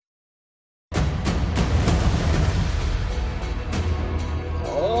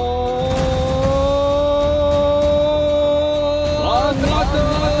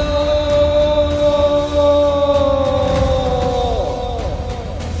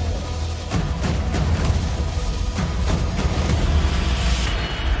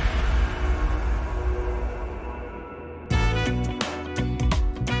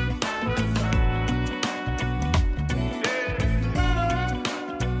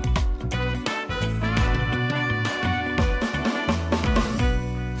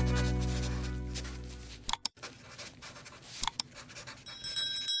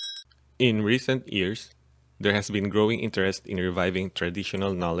In recent years, there has been growing interest in reviving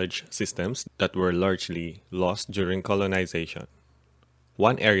traditional knowledge systems that were largely lost during colonization.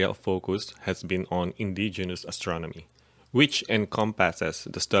 One area of focus has been on indigenous astronomy, which encompasses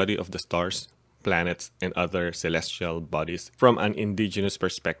the study of the stars, planets, and other celestial bodies from an indigenous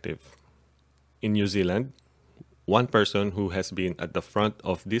perspective. In New Zealand, one person who has been at the front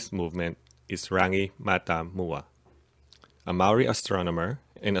of this movement is Rangi Mātāmua, a Maori astronomer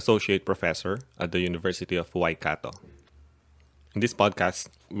and associate professor at the University of Waikato. In this podcast,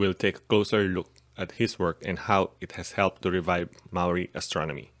 we'll take a closer look at his work and how it has helped to revive Maori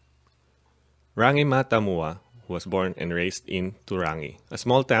astronomy. Rangi Mātāmua was born and raised in Turangi, a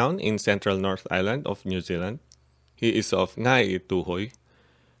small town in central North Island of New Zealand. He is of Ngai Tuhoe,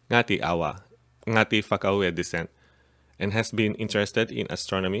 Ngati Awa, Ngati Whakaue descent, and has been interested in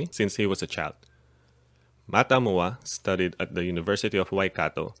astronomy since he was a child. Mātāmua studied at the University of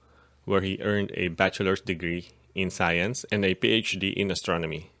Waikato, where he earned a bachelor's degree in science and a PhD in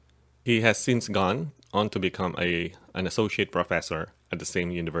astronomy. He has since gone on to become an associate professor at the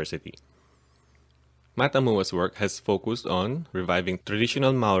same university. Mātāmua's work has focused on reviving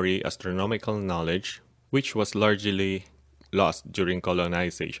traditional Maori astronomical knowledge, which was largely lost during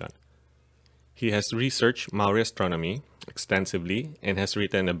colonization. He has researched Maori astronomy extensively and has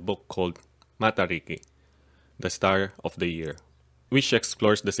written a book called Matariki, the Star of the Year, which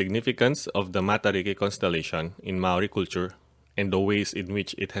explores the significance of the Matariki constellation in Maori culture and the ways in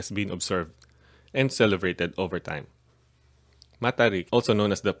which it has been observed and celebrated over time. Matariki, also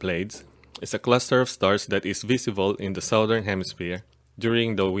known as the Pleiades, is a cluster of stars that is visible in the southern hemisphere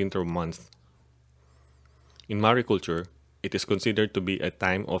during the winter months. In Maori culture, it is considered to be a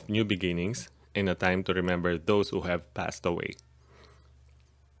time of new beginnings and a time to remember those who have passed away.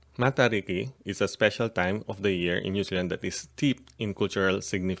 Matariki is a special time of the year in New Zealand that is steeped in cultural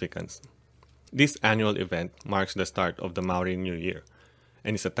significance. This annual event marks the start of the Māori New Year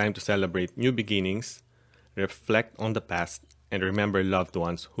and is a time to celebrate new beginnings, reflect on the past, and remember loved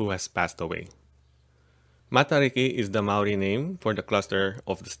ones who has passed away. Matariki is the Maori name for the cluster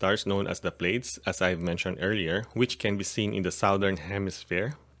of the stars known as the Pleiades, as I've mentioned earlier, which can be seen in the southern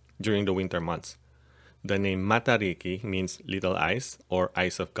hemisphere during the winter months. The name Matariki means little eyes or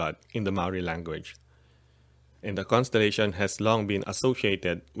eyes of God in the Maori language. And the constellation has long been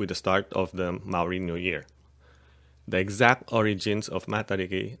associated with the start of the Maori New Year. The exact origins of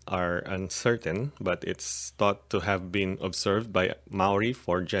Matariki are uncertain, but it's thought to have been observed by Maori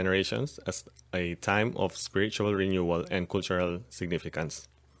for generations as a time of spiritual renewal and cultural significance.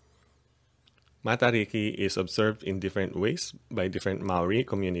 Matariki is observed in different ways by different Maori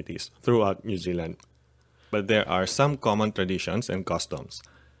communities throughout New Zealand, but there are some common traditions and customs.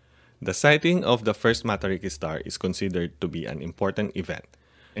 The sighting of the first Matariki star is considered to be an important event,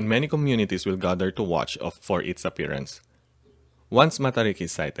 and many communities will gather to watch for its appearance. Once Matariki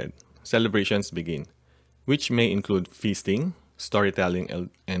is sighted, celebrations begin, which may include feasting, storytelling,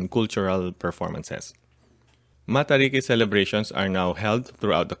 and cultural performances. Matariki celebrations are now held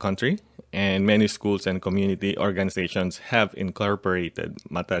throughout the country, and many schools and community organizations have incorporated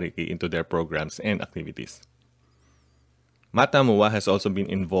Matariki into their programs and activities. Mātāmua has also been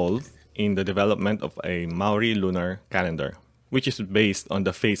involved in the development of a Maori lunar calendar, which is based on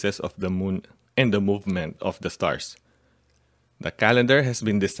the phases of the moon and the movement of the stars. The calendar has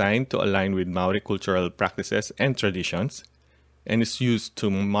been designed to align with Maori cultural practices and traditions, and is used to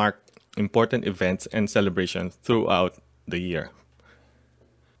mark important events and celebrations throughout the year.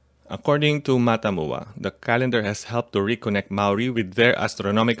 According to Mātāmua, the calendar has helped to reconnect Maori with their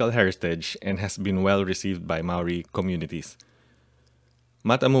astronomical heritage and has been well received by Maori communities.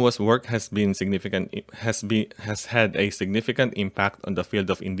 Mātāmua's work has had a significant impact on the field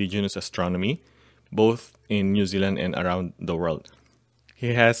of indigenous astronomy, both in New Zealand and around the world.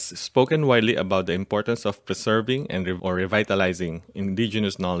 He has spoken widely about the importance of preserving or revitalizing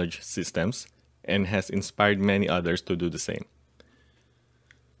indigenous knowledge systems and has inspired many others to do the same.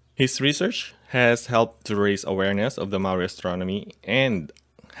 His research has helped to raise awareness of the Maori astronomy and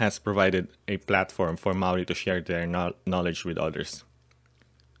has provided a platform for Maori to share their knowledge with others.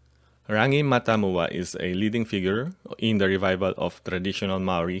 Rangi Mātāmua is a leading figure in the revival of traditional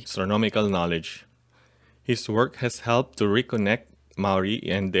Maori astronomical knowledge. His work has helped to reconnect Maori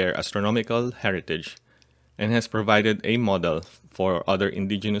and their astronomical heritage and has provided a model for other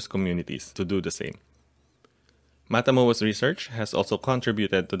indigenous communities to do the same. Mātāmua's research has also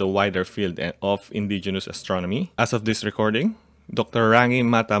contributed to the wider field of indigenous astronomy. As of this recording, Dr. Rangi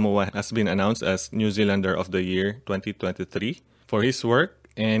Mātāmua has been announced as New Zealander of the Year 2023 for his work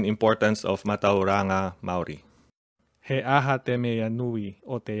and importance of Matauranga Maori. He aha te mea nui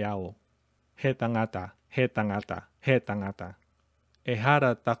o te ao. he tangata, he tangata, he tangata. E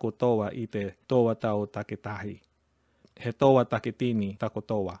hara taku toa I te toa tau takitahi. He toa takitini taku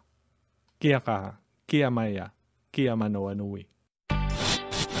toa. Kia kaha, kia maia, kia manoa nui.